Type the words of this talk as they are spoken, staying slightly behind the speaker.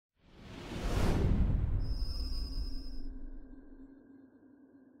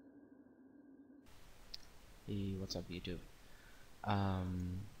Hey, what's up YouTube?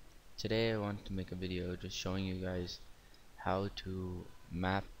 Um, Today I want to make a video just showing you guys how to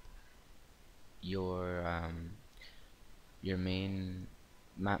map your your main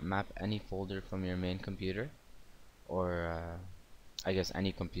map any folder from your main computer, or I guess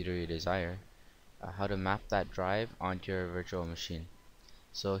any computer you desire. How to map that drive onto your virtual machine.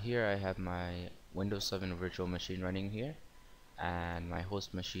 So here I have my Windows 7 virtual machine running here, and my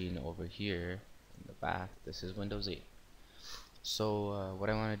host machine over here in the back. This is Windows 8. So what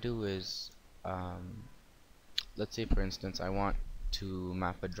I want to do is, um, let's say for instance I want to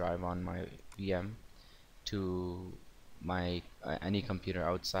map a drive on my VM to my any computer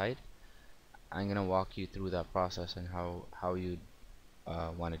outside. I'm gonna walk you through that process and how you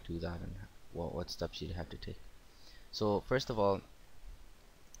want to do that, and what steps you'd have to take. So first of all,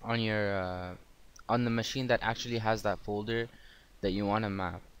 on your on the machine that actually has that folder that you want to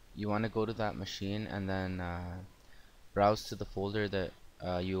map, you want to go to that machine and then browse to the folder that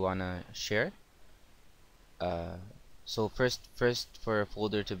you want to share. uh, so first for a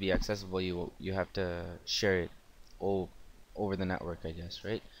folder to be accessible, you have to share it o over the network, I guess,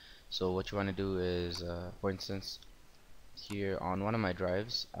 right? So what you want to do is, for instance, here on one of my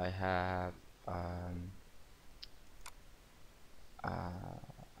drives um, uh,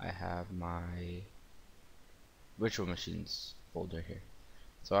 I have my virtual machines folder here.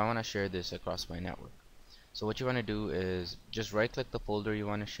 So I want to share this across my network. So what you want to do is just right click the folder you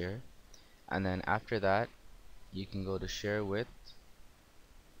want to share, and then after that you can go to share with,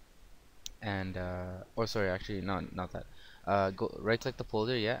 and or sorry, actually not that. Go right click the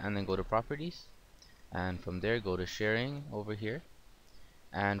folder, yeah, and then go to properties, and from there go to sharing over here.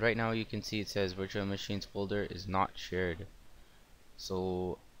 And right now you can see it says virtual machines folder is not shared.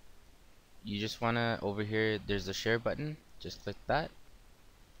 So you just wanna, over here there's the share button, just click that,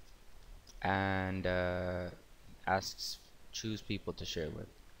 and asks choose people to share with.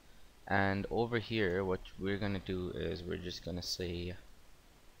 And over here what we're gonna do is we're just gonna say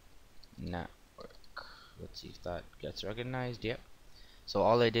network. Let's see if that gets recognized. Yep. So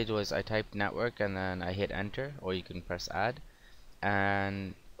all I did was I typed network and then I hit enter, or you can press add,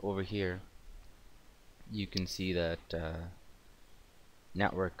 and over here you can see that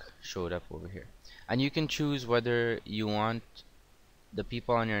network showed up over here. And you can choose whether you want the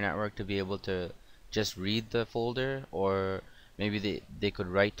people on your network to be able to just read the folder, or maybe they could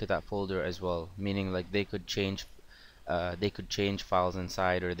write to that folder as well, meaning like they could change files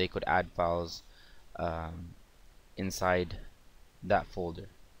inside, or they could add files inside that folder.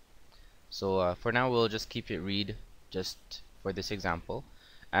 So for now we'll just keep it read just for this example,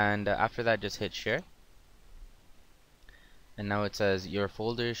 and after that just hit share, and now it says your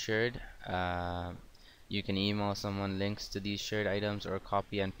folder is shared. You can email someone links to these shared items, or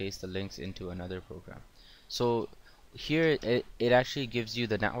copy and paste the links into another program. So here it actually gives you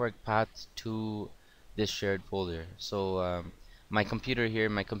the network path to this shared folder. So my computer here,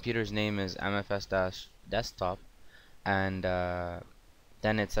 my computer's name is mfs-desktop, and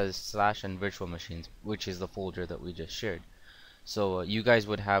then it says slash and virtual machines, which is the folder that we just shared. So you guys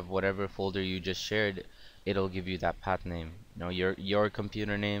would have whatever folder you just shared, it'll give you that path name, your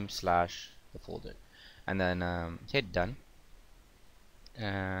computer name slash the folder, and then hit done,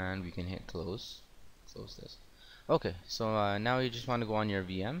 and we can hit close this. Okay, so now you just want to go on your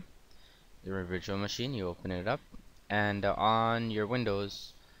VM, your virtual machine, you open it up, and on your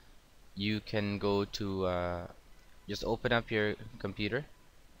Windows you can go to just open up your computer,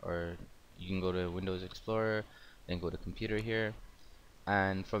 or you can go to Windows Explorer, then go to computer here,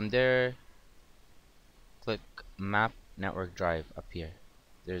 and from there click map network drive up here.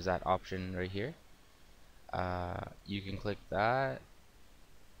 There's that option right here. You can click that,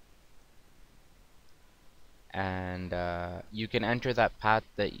 and you can enter that path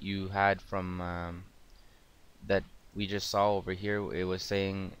that you had from that we just saw over here. It was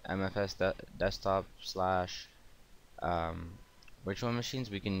saying MFS desktop slash virtual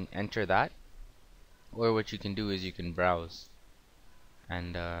machines. We can enter that, or what you can do is you can browse,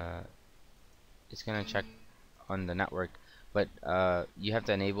 and it's gonna check on the network, but you have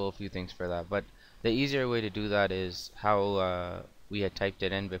to enable a few things for that. But the easier way to do that is how we had typed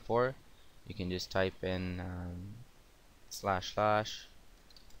it in before. You can just type in slash slash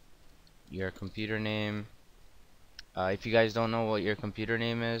your computer name. If you guys don't know what your computer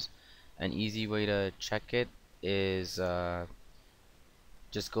name is, an easy way to check it is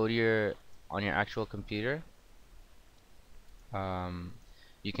just go to on your actual computer.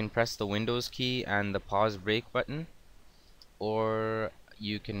 You can press the Windows key and the pause break button, or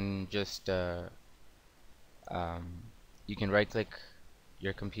you can just you can right click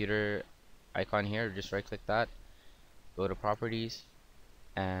your computer icon here, just right click that, go to properties,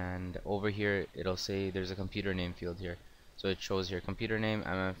 and over here it'll say there's a computer name field here. So it shows here computer name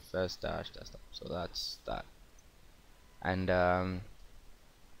mfs-desktop. So that's that. And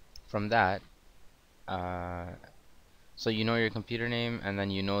from that, uh, so you know your computer name, and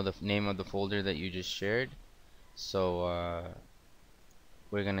then you know the name of the folder that you just shared. So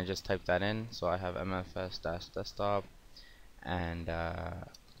we're gonna just type that in. So I have mfs-desktop and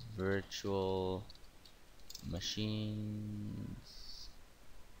virtual machines.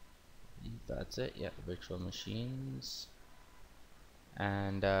 That's it. Yeah, virtual machines.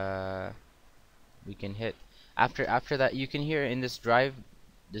 And we can hit after that. You can hear in this drive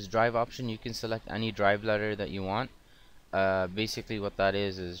option, you can select any drive letter that you want. Basically what that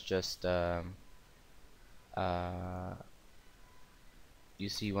is just uh, you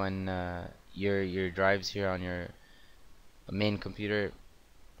see when your drives here on your main computer,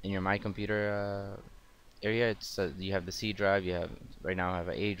 in your my computer area, it's you have the C drive, you have right now I have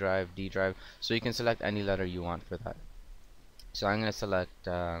a A drive, D drive, so you can select any letter you want for that. So I'm gonna select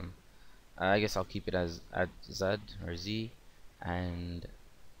I guess I'll keep it as at Z or Z, and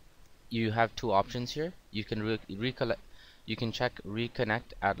you have two options here. You can recollect, you can check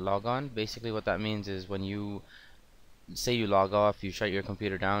reconnect at logon. Basically what that means is when you say you log off, you shut your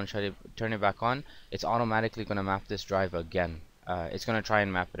computer down, turn it back on, it's automatically going to map this drive again. It's going to try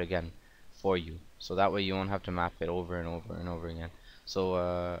and map it again for you, so that way you won't have to map it over and over and over again.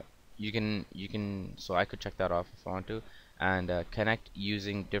 So so I could check that off if I want to, and connect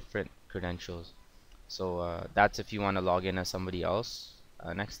using different credentials. So that's if you want to log in as somebody else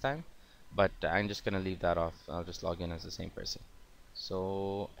next time, but I'm just gonna leave that off. I'll just log in as the same person.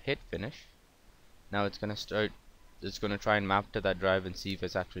 So hit finish. Now it's gonna start. It's gonna try and map to that drive and see if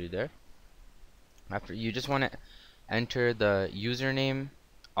it's actually there. After, you just want to enter the username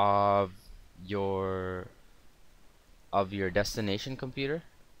of your destination computer,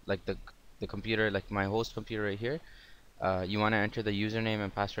 like the computer, like my host computer right here. You want to enter the username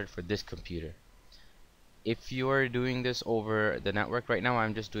and password for this computer. If you are doing this over the network, right now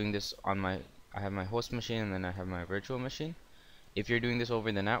I'm just doing this on my, I have my host machine and then I have my virtual machine. If you're doing this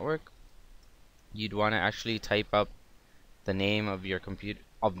over the network, you'd want to actually type up the name of your computer,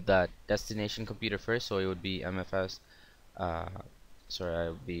 of the destination computer first. So it would be mfs uh, sorry, it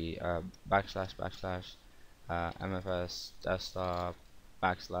would be mfs desktop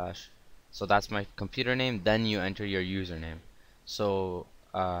backslash, so that's my computer name, then you enter your username. So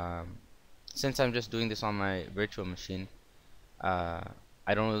since I'm just doing this on my virtual machine, uh,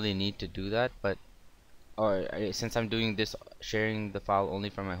 I don't really need to do that, but since I'm doing this, sharing the file only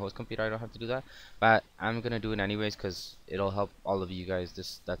from my host computer, I don't have to do that, but I'm gonna do it anyways because it'll help all of you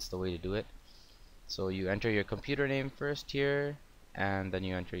guys. That's the way to do it. So you enter your computer name first here, and then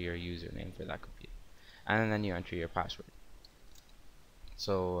you enter your username for that computer, and then you enter your password.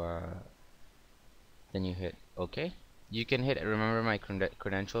 So then you hit OK. You can hit remember my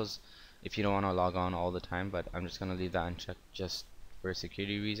credentials if you don't want to log on all the time, but I'm just gonna leave that unchecked just for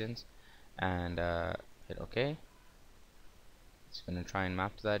security reasons, and hit OK. It's gonna try and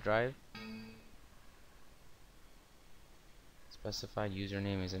map to that drive. Specified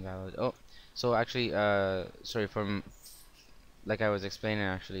username is invalid. Oh, so actually, sorry, from like I was explaining,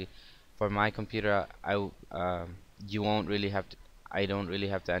 actually, for my computer, you won't really have to. I don't really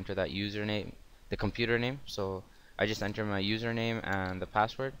have to enter that username, the computer name. So I just enter my username and the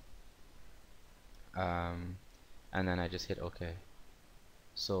password, um, and then I just hit OK.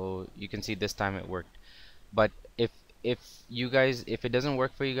 So you can see this time it worked. But if you guys, if it doesn't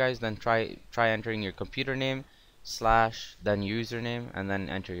work for you guys, then try entering your computer name slash then username and then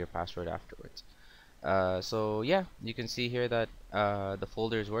enter your password afterwards. So yeah, you can see here that the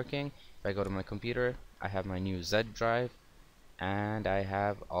folder is working. If I go to my computer, I have my new Z drive, and I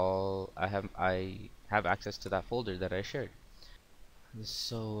have access to that folder that I shared.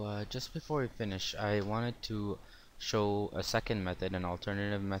 So just before we finish, I wanted to show a second method, an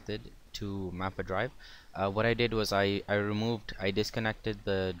alternative method to map a drive. What I did was I disconnected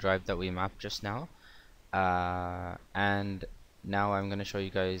the drive that we mapped just now, and now I'm going to show you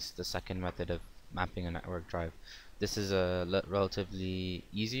guys the second method of mapping a network drive. This is relatively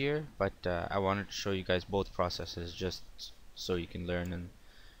easier, but I wanted to show you guys both processes just so you can learn and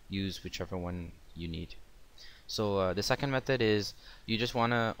use whichever one you need. So the second method is you just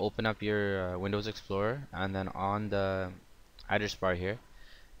want to open up your Windows Explorer, and then on the address bar here,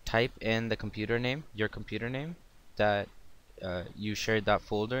 type in the computer name, your computer name that you shared that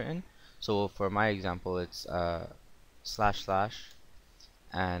folder in. So for my example, it's //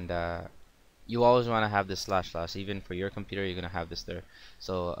 and you always want to have this slash slash. Even for your computer, you're gonna have this there.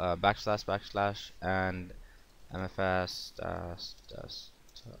 So backslash backslash and MFS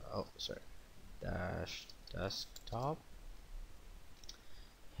oh sorry, dash desktop.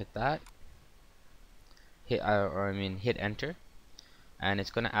 Hit that. Hit enter, and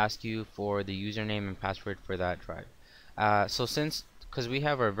it's gonna ask you for the username and password for that drive. So since because we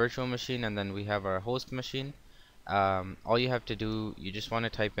have our virtual machine and then we have our host machine, all you have to do, you just want to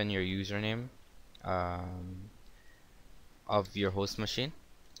type in your username of your host machine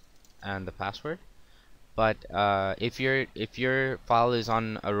and the password. But if your file is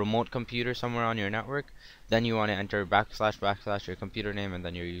on a remote computer somewhere on your network, then you want to enter backslash backslash your computer name and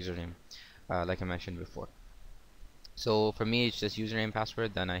then your username, like I mentioned before. So for me, it's just username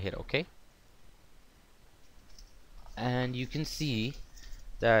password. Then I hit OK, and you can see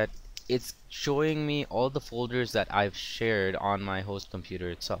that it's showing me all the folders that I've shared on my host computer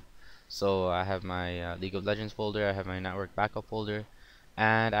itself. So I have my League of Legends folder, I have my network backup folder,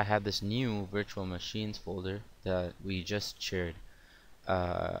 and I have this new virtual machines folder that we just shared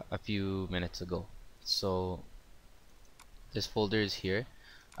a few minutes ago. So this folder is here.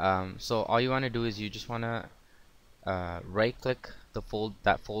 So all you want to do is you just want to right click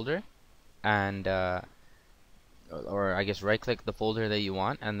that folder, and or I guess right click the folder that you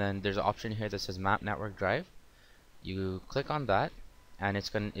want, and then there's an option here that says map network drive. You click on that, and it's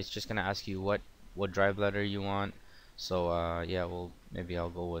just gonna ask you what drive letter you want. So yeah, well, maybe I'll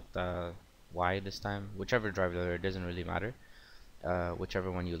go with Y this time. Whichever drive letter, it doesn't really matter.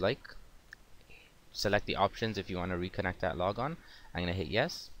 Whichever one you like. Select the options if you want to reconnect that logon. I'm gonna hit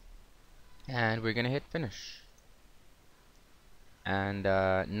yes, and we're gonna hit finish. And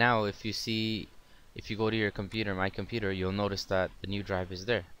now if you go to your computer, my computer, you'll notice that the new drive is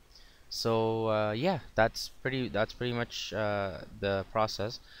there. So yeah, that's pretty much the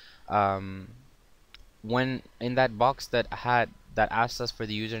process. Um, when in that box that asked us for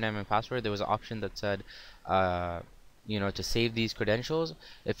the username and password, there was an option that said, to save these credentials.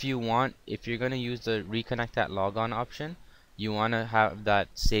 If you're gonna use the reconnect at logon option, you wanna have that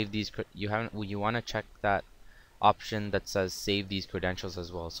save these. You wanna check that option that says save these credentials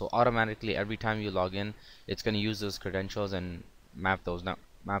as well. So automatically every time you log in, it's going to use those credentials and map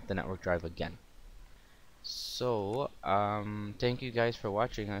the network drive again. So thank you guys for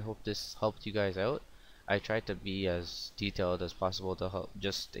watching. I hope this helped you guys out. I tried to be as detailed as possible to help,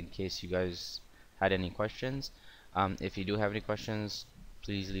 just in case you guys had any questions. If you do have any questions,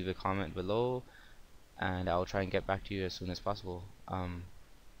 please leave a comment below, and I'll try and get back to you as soon as possible.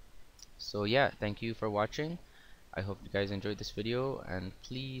 So yeah, thank you for watching. I hope you guys enjoyed this video, and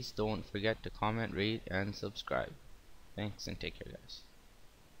please don't forget to comment, rate, and subscribe. Thanks, and take care, guys.